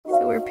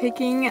we're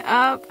picking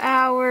up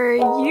our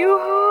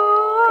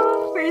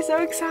U-Haul. We're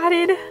so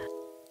excited.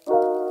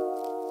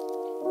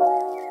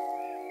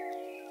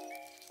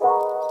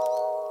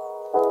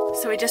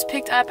 So we just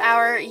picked up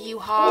our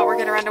U-Haul. We're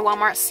gonna run to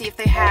Walmart, see if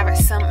they have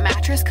some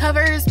mattress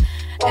covers,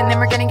 and then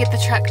we're gonna get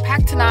the truck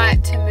packed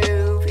tonight to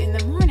move in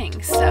the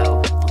morning.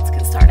 So let's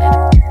get started.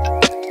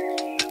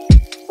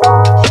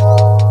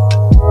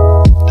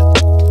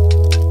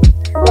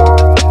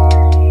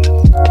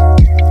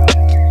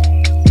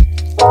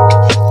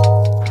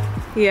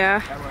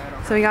 Yeah,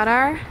 so we got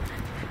our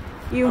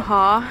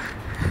U-Haul.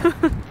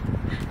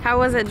 How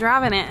was it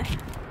driving it?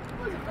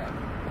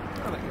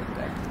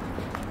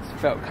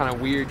 Felt kind of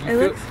weird.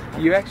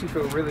 You actually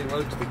feel really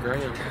low to the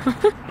ground.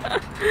 I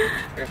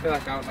feel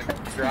like I was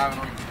like driving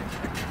on.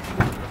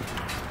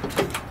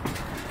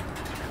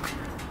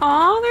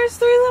 Aw, there's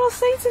 3 little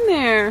seats in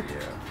there.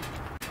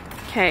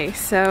 Yeah. Okay,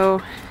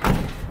 so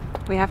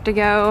we have to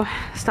go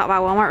stop by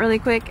Walmart really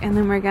quick, and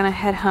then we're gonna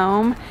head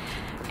home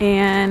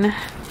and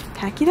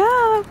pack it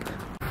up.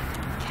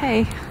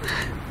 Okay,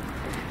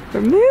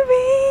 we're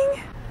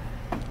moving.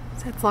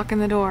 So it's locking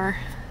the door.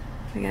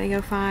 We gotta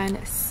go find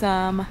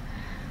some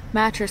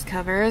mattress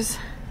covers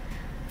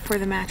for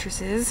the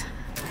mattresses.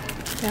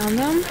 Found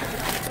them.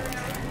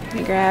 Let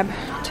me grab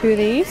 2 of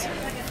these.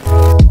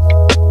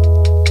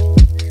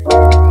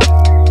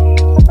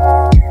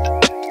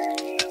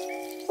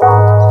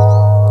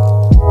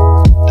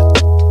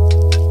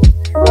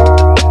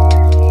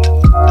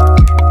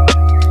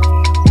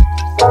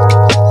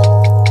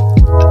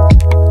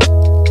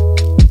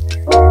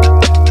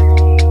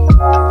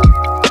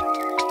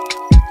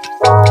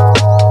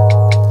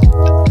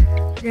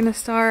 We're gonna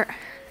start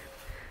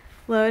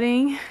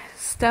loading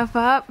stuff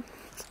up.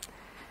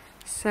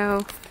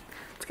 So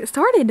let's get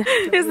started.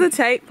 Is the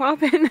tape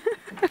popping?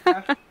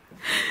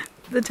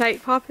 The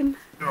tape popping?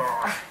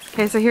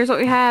 Okay, so here's what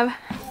we have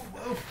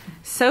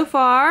so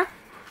far.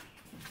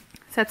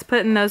 So that's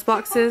putting those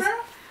boxes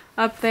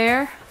up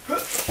there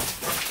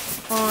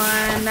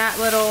on that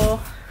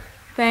little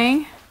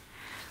thing.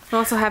 We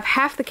also have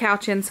half the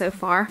couch in so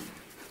far.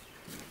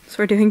 So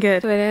we're doing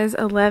good. So it is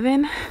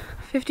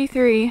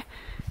 11:53.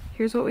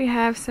 Here's what we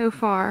have so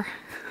far.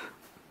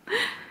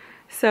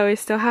 So we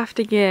still have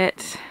to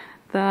get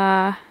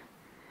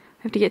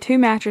 2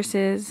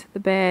 mattresses, the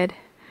bed,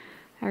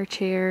 our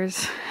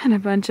chairs, and a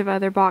bunch of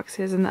other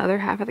boxes in the other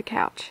half of the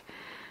couch.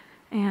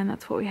 And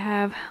that's what we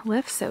have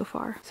left so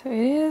far. So it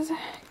is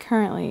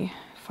currently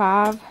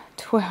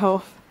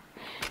 5:12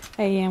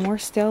 a.m. We're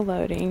still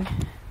loading.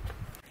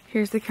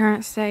 Here's the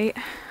current state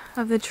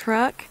of the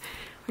truck.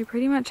 We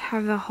pretty much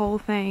have the whole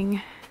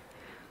thing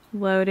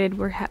loaded.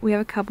 We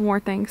have a couple more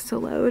things to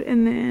load,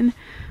 and then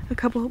a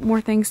couple more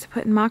things to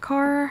put in my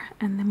car,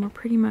 and then we're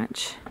pretty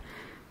much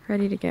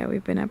ready to go.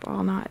 We've been up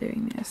all night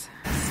doing this,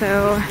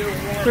 so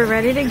we're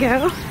ready to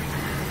go.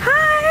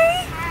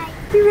 Hi! Hi.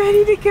 You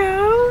ready to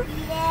go?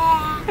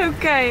 Yeah.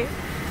 Okay,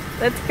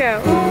 let's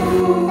go.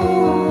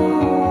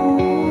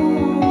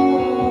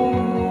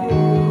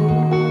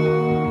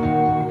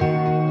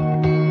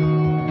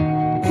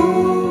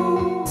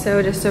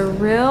 So just a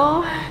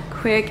real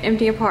quick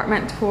empty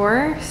apartment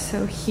tour.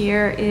 So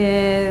here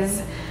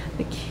is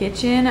the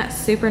kitchen.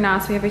 Super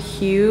nice. We have a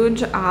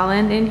huge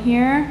island in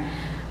here,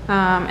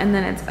 and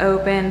then it's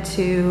open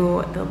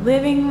to the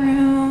living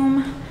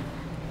room,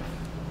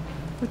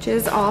 which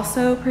is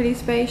also pretty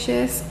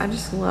spacious. I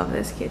just love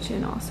this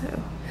kitchen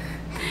also.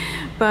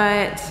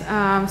 But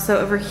so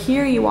over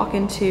here you walk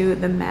into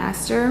the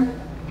master.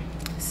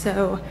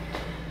 So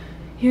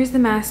here's the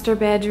master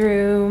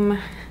bedroom,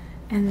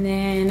 and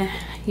then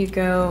you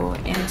go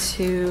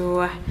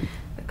into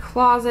the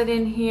closet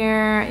in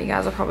here. You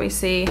guys will probably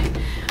see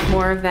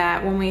more of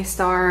that when we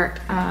start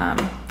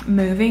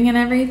moving and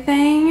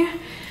everything.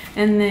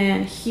 And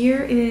then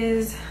here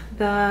is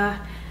the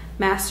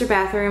master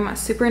bathroom. A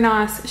super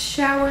nice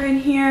shower in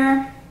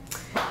here.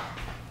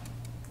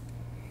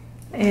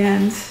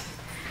 And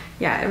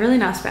yeah, a really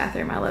nice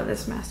bathroom. I love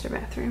this master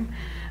bathroom.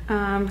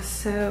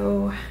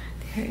 So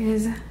there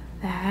is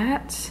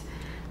that.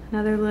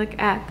 Another look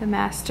at the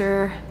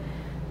master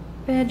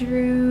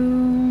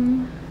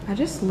bedroom. I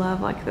just love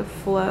like the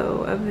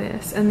flow of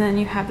this. And then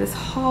you have this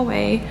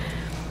hallway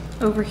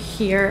over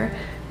here,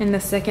 and the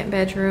second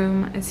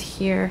bedroom is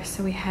here.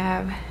 So we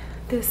have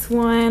this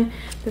one.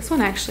 This one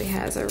actually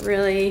has a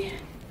really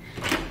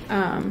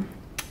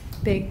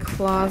big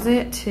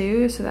closet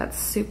too, so that's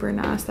super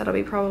nice. That'll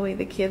be probably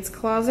the kids'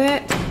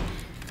 closet.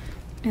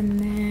 And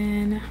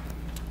then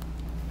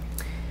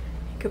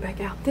go back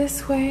out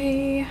this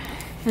way,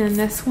 and then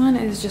this one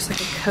is just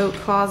like a coat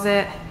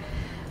closet,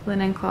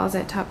 linen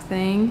closet type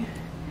thing.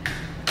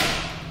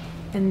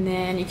 And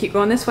then you keep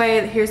going this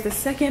way. Here's the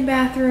second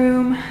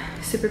bathroom,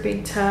 super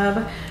big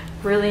tub,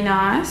 really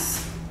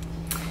nice.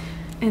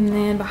 And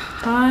then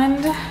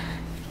behind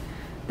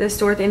this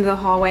door at the end of the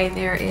hallway,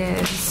 there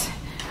is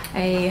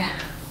a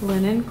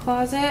linen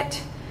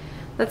closet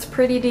that's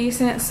pretty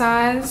decent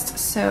sized.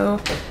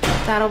 So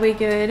that'll be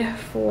good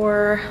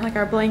for like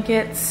our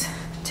blankets,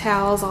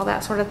 towels, all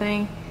that sort of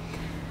thing.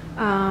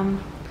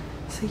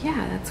 So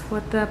yeah, that's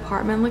what the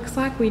apartment looks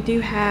like. We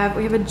have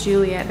a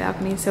Juliet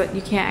balcony, so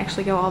you can't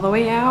actually go all the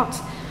way out.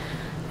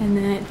 And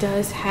then it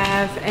does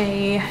have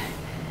a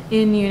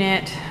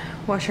in-unit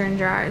washer and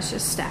dryer. It's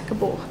just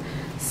stackable.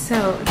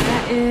 So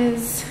that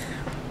is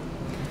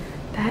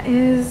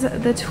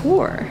the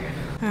tour.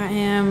 I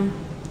am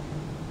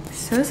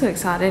so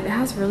excited. It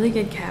has really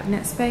good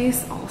cabinet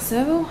space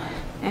also.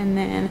 And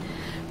then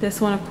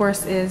this one, of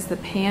course, is the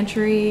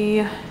pantry.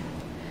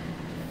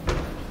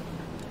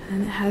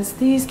 And it has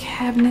these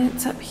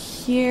cabinets up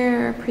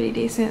here, pretty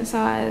decent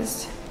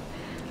sized.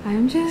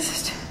 I'm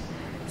just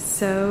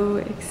so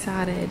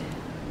excited.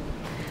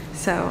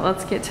 So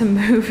let's get to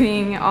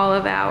moving all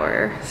of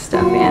our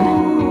stuff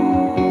in.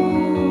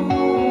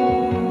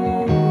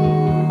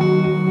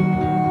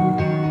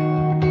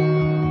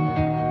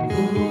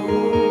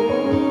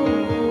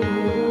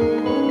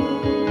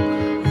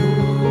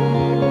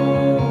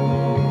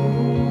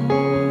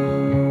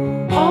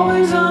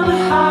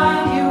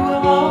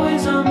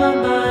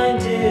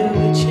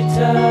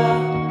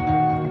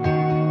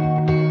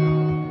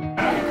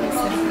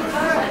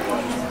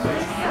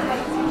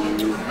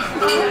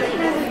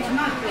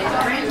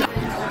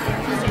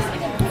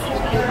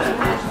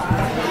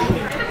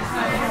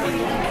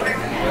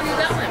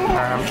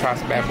 Try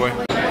some bad boy.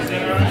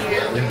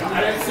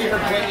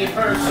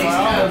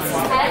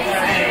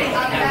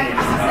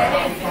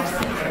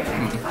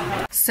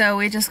 So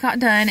we just got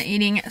done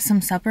eating some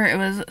supper. It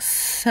was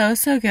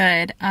so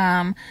good.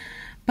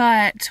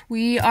 But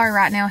we are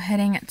right now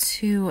heading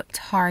to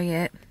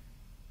Target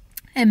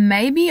and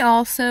maybe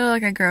also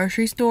like a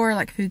grocery store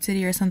like Food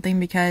City or something,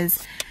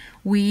 because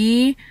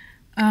we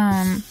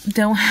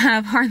don't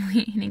have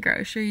hardly any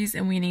groceries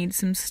and we need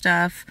some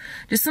stuff,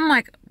 just some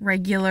like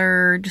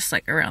regular, just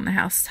like around the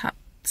house type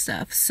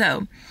stuff.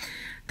 So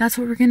that's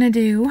what we're gonna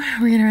do.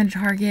 We're gonna run to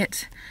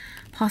Target,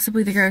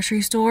 possibly the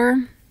grocery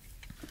store.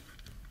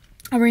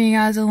 I'll bring you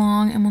guys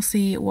along and we'll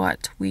see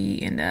what we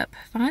end up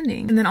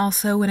finding. And then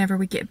also whenever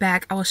we get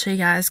back, I will show you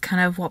guys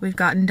kind of what we've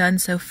gotten done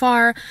so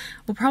far.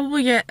 We'll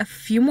probably get a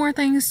few more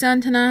things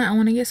done tonight. I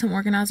want to get some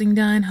organizing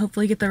done,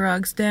 hopefully get the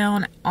rugs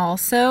down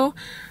also.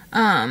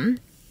 And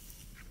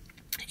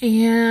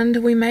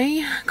we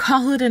may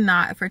call it a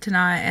night for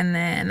tonight and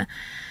then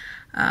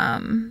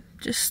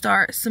just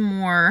start some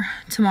more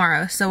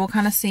tomorrow. So we'll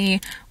kind of see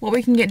what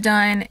we can get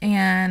done,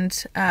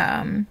 and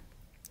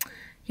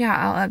yeah,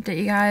 I'll update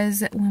you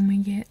guys when we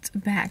get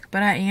back.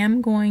 But I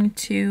am going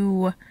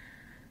to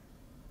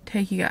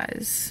take you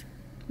guys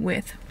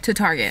to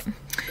Target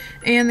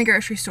and the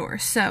grocery store.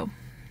 So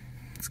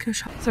let's go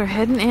shop. So we're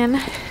heading in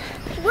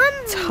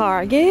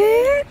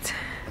Target.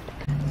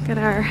 Got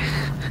our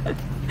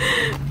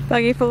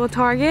buggy full of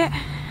Target.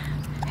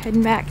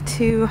 Heading back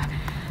to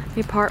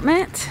the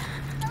apartment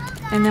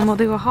and then we'll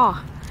do a haul.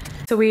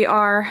 So we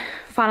are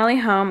finally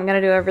home. I'm gonna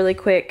do a really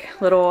quick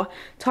little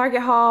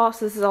Target haul.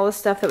 So this is all the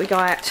stuff that we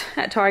got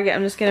at Target.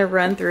 I'm just gonna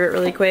run through it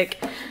really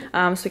quick.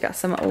 So we got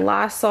some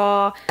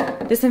Lysol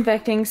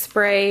disinfecting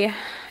spray,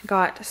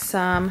 got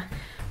some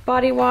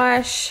body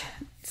wash,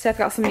 Seth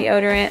got some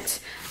deodorant,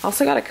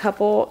 also got a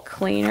couple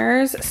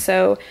cleaners.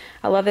 So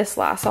I love this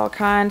Lysol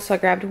kind, so I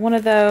grabbed one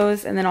of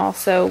those, and then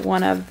also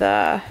one of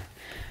the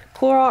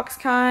Clorox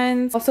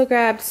kinds. Also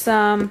grabbed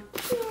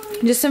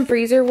just some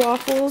freezer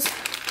waffles.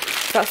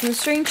 Got some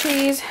string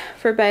cheese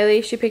for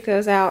Bailey. She picked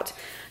those out.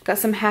 Got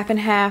some half and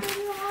half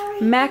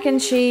mac and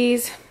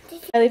cheese.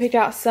 Bailey picked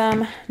out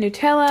some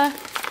Nutella.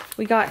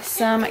 We got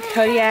some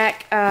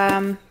Kodiak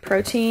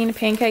protein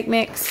pancake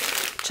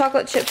mix.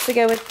 Chocolate chips to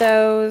go with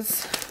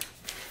those.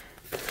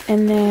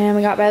 And then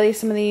we got Bailey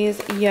some of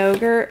these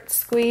yogurt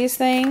squeeze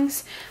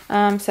things.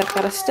 Seth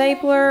got a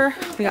stapler.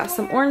 We got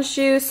some orange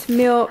juice,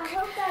 milk.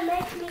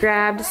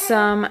 Grabbed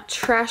some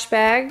trash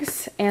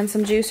bags and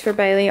some juice for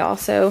Bailey. I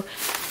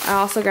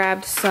also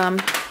grabbed some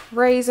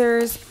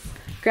razors.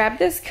 Grabbed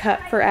this cup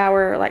for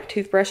our like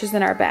toothbrushes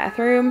in our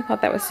bathroom.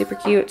 Thought that was super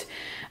cute.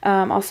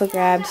 Also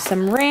grabbed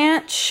some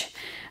ranch.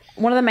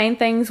 One of the main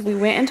things we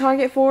went in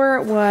Target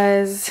for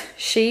was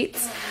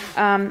sheets.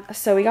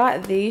 So we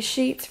got these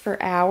sheets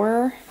for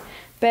our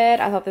bed.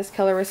 I thought this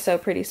color was so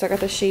pretty, so I got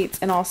the sheets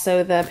and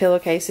also the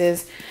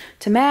pillowcases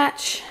to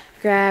match.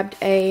 Grabbed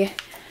a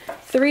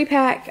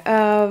 3-pack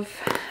of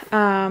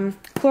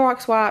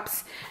Clorox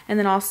wipes, and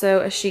then also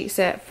a sheet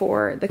set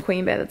for the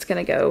queen bed that's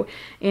going to go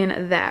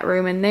in that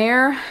room in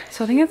there.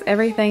 So I think that's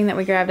everything that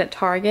we grabbed at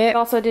Target.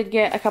 Also did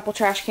get a couple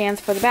trash cans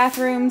for the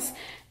bathrooms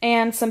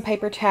and some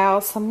paper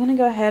towels. So I'm going to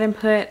go ahead and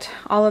put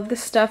all of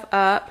this stuff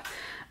up.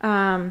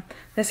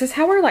 This is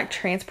how we're like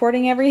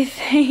transporting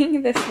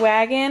everything, this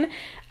wagon.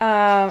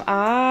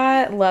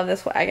 I love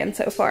this wagon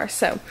so far.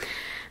 So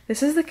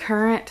this is the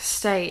current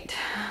state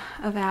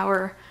of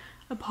our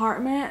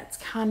apartment. It's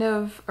kind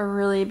of a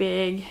really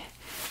big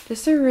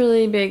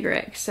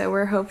wreck. So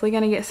we're hopefully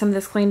going to get some of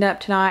this cleaned up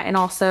tonight and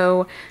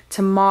also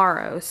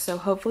tomorrow. So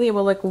hopefully it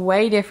will look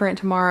way different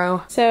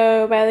tomorrow.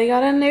 So Bailey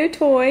got a new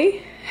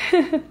toy.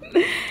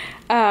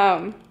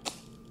 So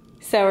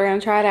we're going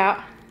to try it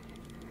out.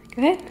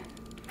 Go ahead.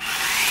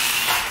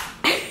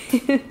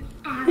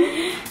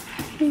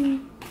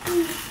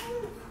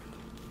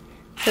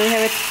 So we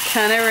have a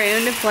ton of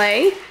room to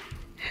play.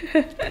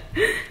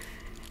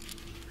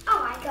 Oh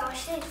my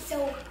gosh, that's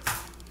so...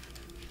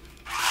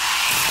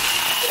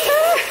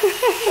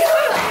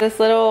 This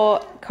little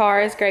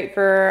car is great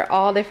for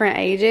all different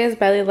ages.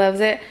 Bailey loves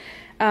it.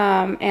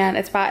 And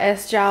it's by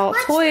Sgile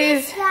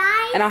Toys. This,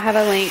 guys? And I'll have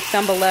a link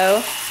down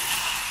below.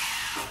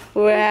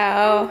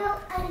 Wow.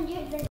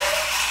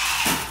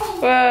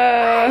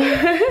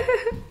 Whoa.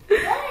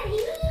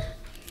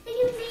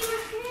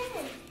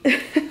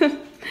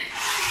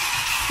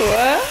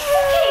 What?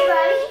 Hey,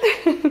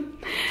 buddy.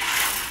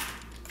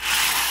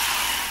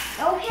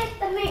 Don't hit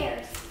the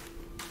Meyers.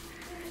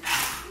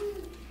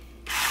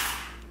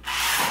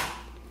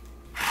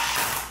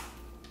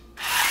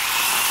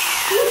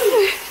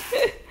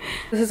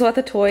 This is what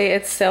the toy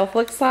itself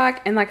looks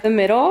like, and like the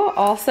middle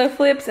also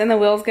flips and the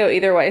wheels go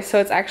either way, so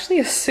it's actually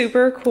a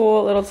super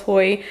cool little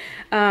toy.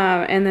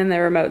 And then the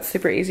remote's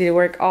super easy to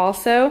work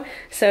also.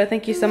 So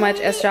thank you so much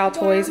Sgile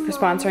Toys for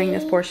sponsoring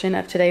this portion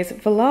of today's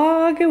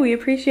vlog. We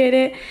appreciate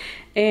it,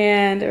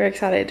 and we're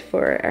excited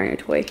for our new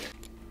toy.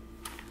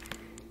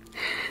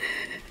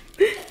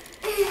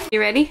 You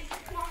ready?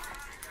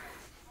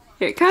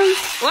 Here it comes.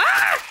 Wah!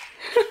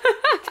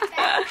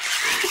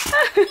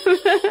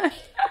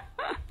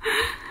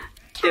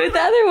 Do it the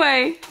other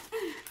way.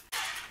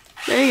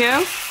 There you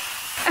go.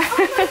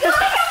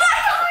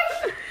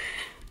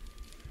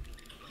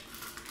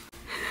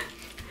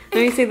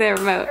 Let me see the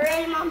remote.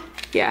 Ready, Mom?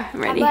 Yeah,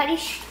 I'm ready. Buddy.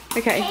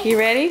 Okay, you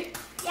ready?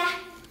 Yeah.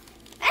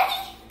 Ready?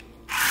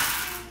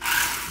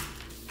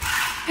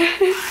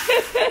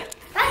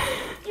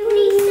 You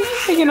need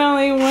to I can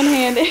only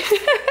one-hand it.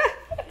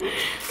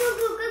 go,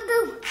 go, go, go.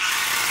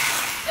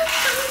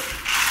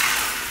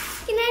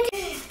 Can I do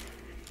it?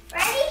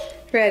 Ready?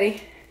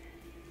 Ready.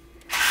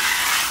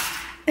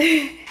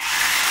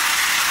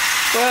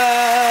 Whoa.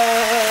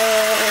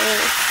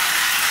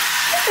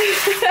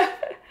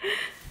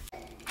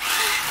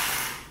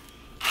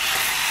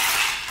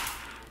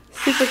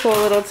 Super cool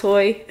little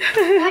toy.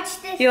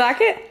 Watch this. You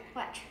like it?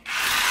 Watch.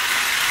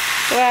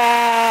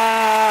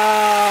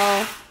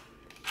 Wow.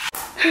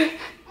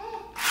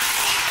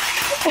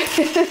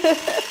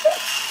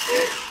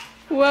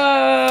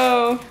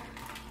 Whoa.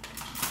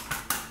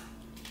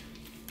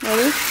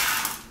 Ready?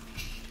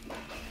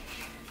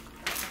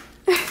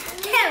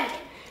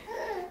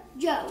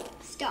 Joe,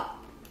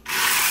 stop.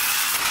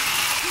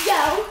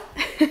 Joe.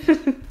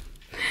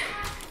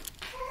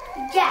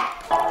 Jack.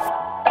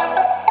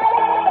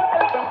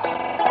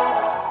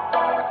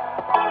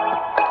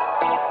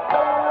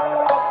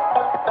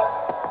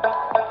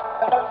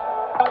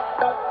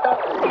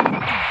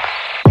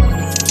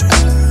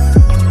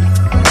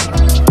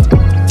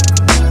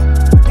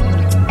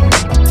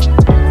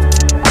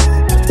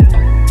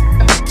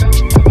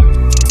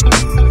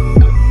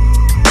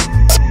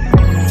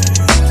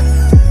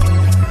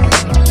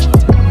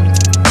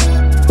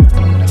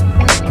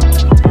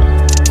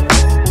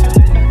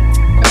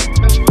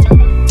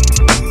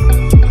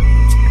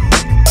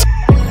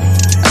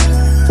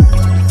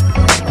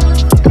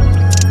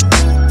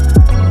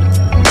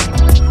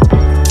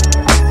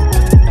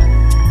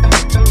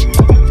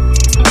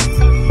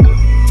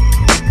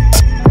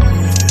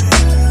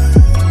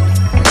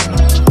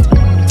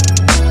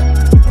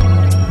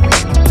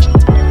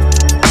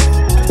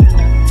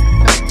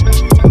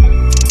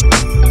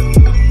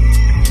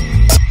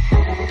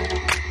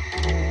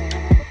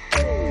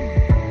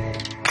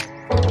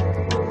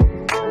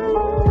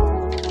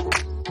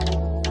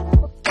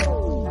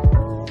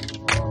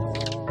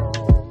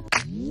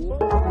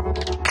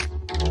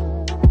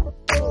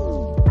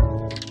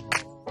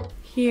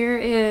 Here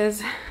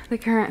is the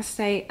current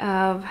state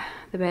of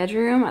the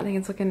bedroom. I think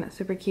it's looking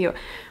super cute.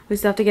 We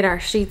still have to get our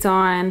sheets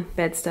on,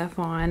 bed stuff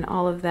on,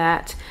 all of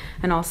that,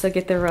 and also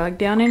get the rug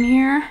down in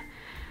here.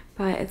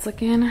 But it's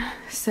looking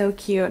so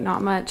cute.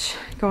 Not much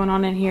going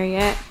on in here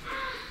yet,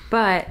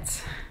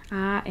 but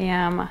I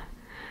am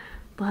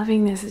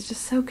loving this. It's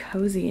just so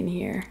cozy in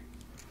here.